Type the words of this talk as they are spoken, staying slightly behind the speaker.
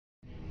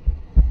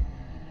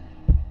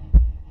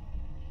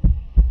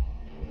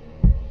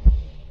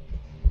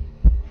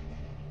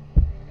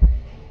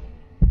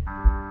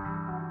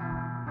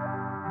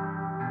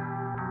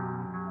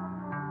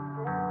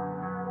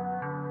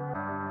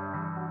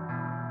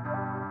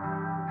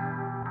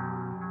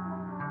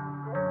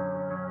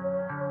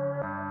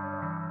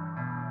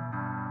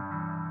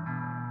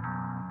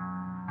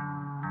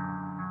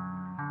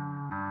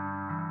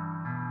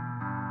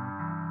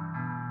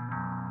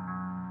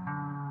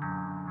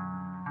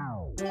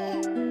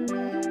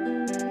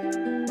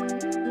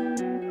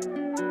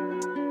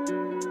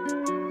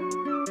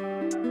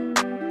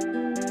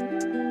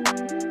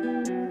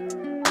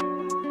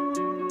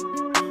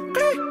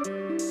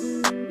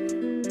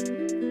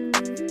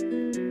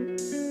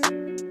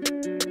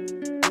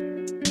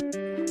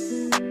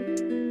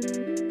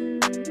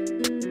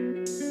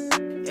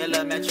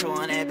Metro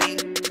on that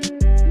beat.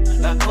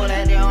 Like pull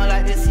that they don't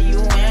like to see you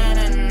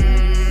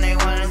winning. They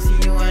wanna see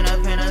you in a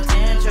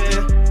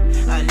penitentiary.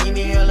 I need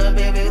me a little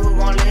baby who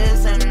gon'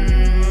 listen.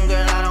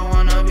 Girl, I don't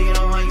wanna be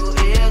the one you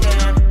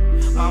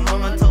ignoring. My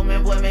mama told me,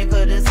 boy, make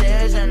a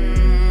decision.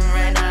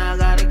 Right now I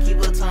gotta keep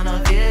a ton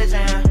of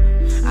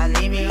vision. I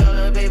need me a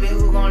little baby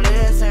who gon'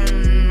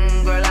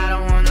 listen. Girl, I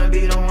don't wanna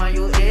be the one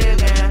you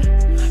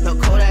ignoring.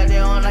 Look cold that they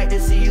don't like to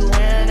see you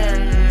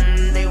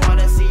winning. They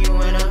wanna see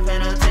you in a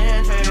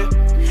penitentiary.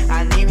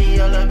 I need me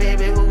a little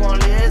baby who gon'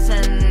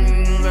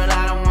 listen. Girl,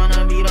 I don't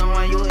wanna be the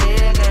one you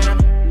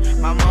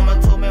ignoring. My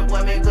mama told me,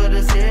 boy, make a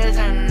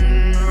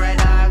decision. Right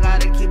now I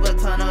gotta keep a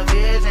ton of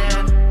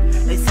vision.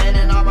 They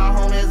sending all my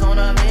homies on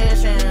a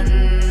mission.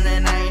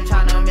 And I ain't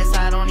tryna miss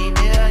out on these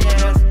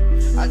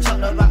millions. I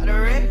chucked up out the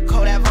red,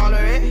 call that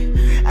Valerie.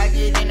 I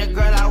get in the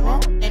girl I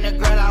want, in the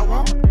girl I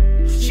want.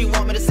 She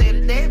want me to say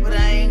today, but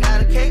I ain't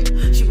got a cake.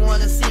 She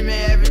wanna see me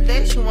every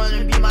day, she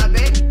wanna be my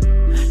baby.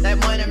 That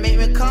money make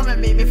me come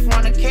and make me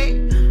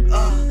fornicate.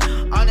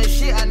 On this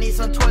shit, I need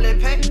some toilet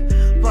paper.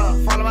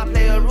 Follow my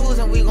player rules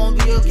and we gon'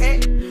 be okay.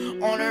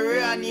 On the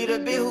real, I need a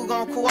bitch who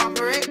gon'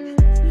 cooperate.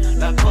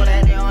 Like pull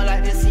that they don't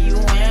like to see you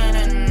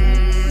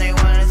winning. They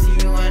wanna see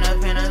you in a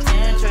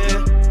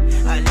penitentiary.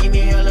 I need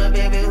me a little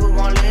baby who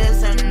gon'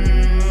 listen.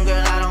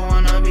 Girl, I don't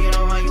wanna be the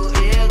one you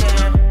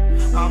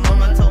ignoring. My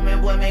mama told me,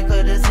 boy, make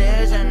a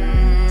decision.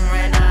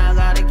 Right now I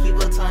gotta keep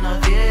a ton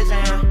of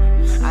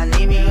vision. I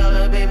need me a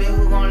little baby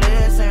who gon'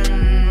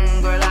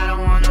 listen. Girl, I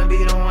don't wanna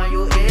be the one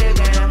you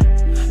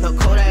ignoring. Look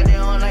cold that they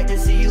don't like to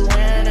see you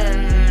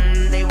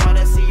winning. They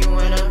wanna see you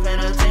in a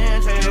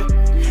penitentiary.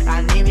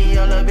 I need me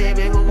a little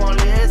baby who gon'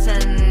 listen.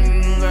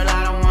 Girl,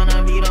 I don't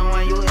wanna be the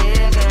one you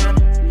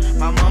ignoring.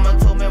 My mama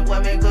told me, boy,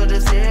 make a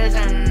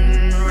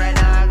decision. Right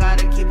now I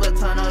gotta keep a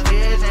ton of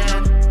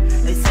vision.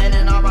 They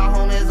sending all my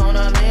homies on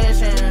a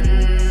mission.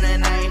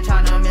 And I ain't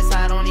tryna miss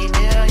out on these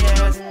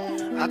millions.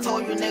 I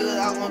told you niggas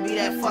I was gonna be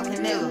that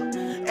fucking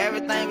nigga.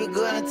 Everything be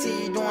good until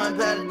you doing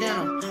better than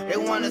them. They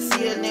wanna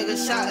see a nigga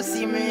shot and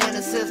see me in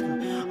the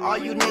system. All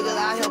you niggas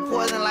out here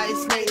poison like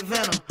snake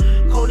venom.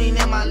 Codeine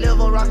in my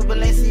liver, rockin'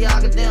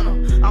 Balenciaga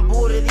denim. I'm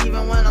booted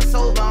even when I'm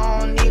sober, I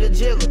don't need a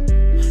jigger.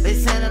 They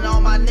sending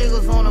all my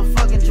niggas on a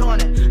fucking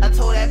joint. I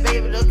told that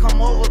baby to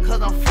come over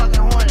cause I'm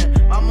fucking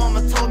horny. My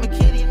mama told me,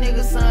 kid, these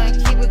niggas, son,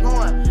 keep it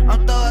going.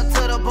 I'm thug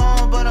to the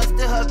bone, but I'm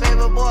still her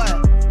baby boy.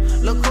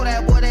 Look who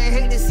that boy, they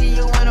hate to see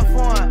you in a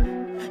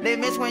foreign. They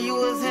miss when you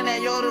was in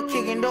that Yoda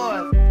kicking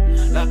doors.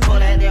 Look who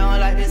that they don't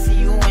like to see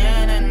you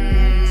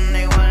winning.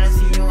 They wanna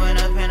see you in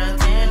a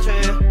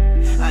penitentiary.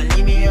 I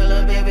need me a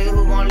little baby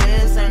who gon'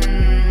 listen.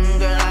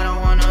 Girl, I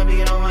don't wanna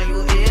be the one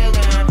you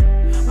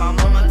ignoring. My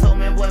mama told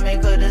me, boy,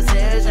 make a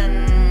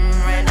decision.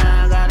 Right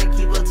now I gotta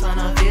keep a ton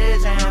of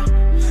vision.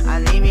 I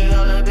need me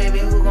a little baby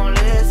who gon'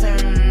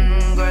 listen.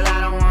 Girl,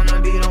 I don't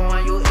wanna be the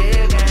one you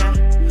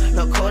ignoring.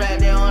 Look cold that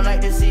they don't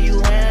like to see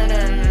you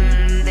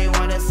winning. They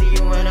wanna see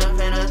you in a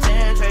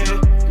penitentiary.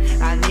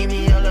 I need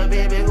me a little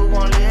baby who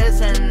gon'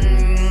 listen.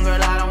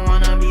 Girl, I don't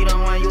wanna be the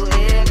one you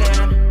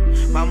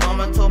ignoring. My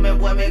mama told me,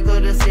 boy, make a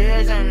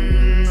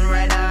decision.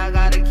 Right now I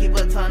gotta keep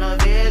a ton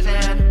of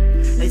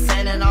vision. They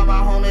sending all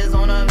my homies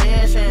on a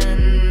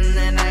mission.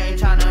 And I ain't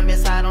tryna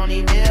miss out on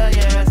these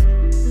millions.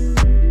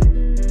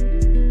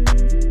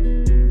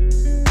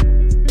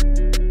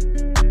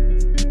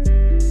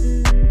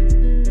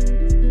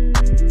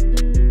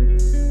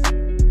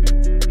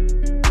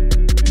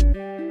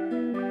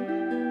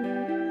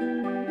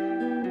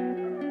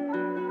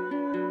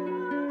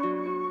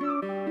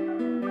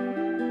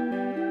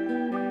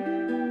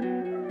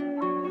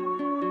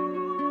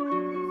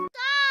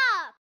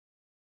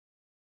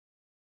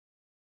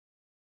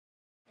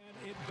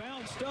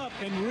 Up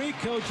and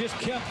Rico just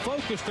kept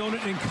focused on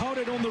it and caught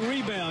it on the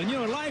rebound. You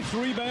know, life's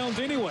rebounds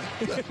anyway.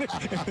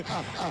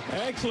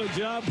 Excellent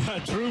job by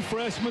true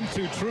freshman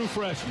to true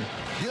freshman.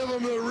 Give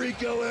him the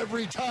Rico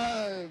every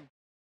time.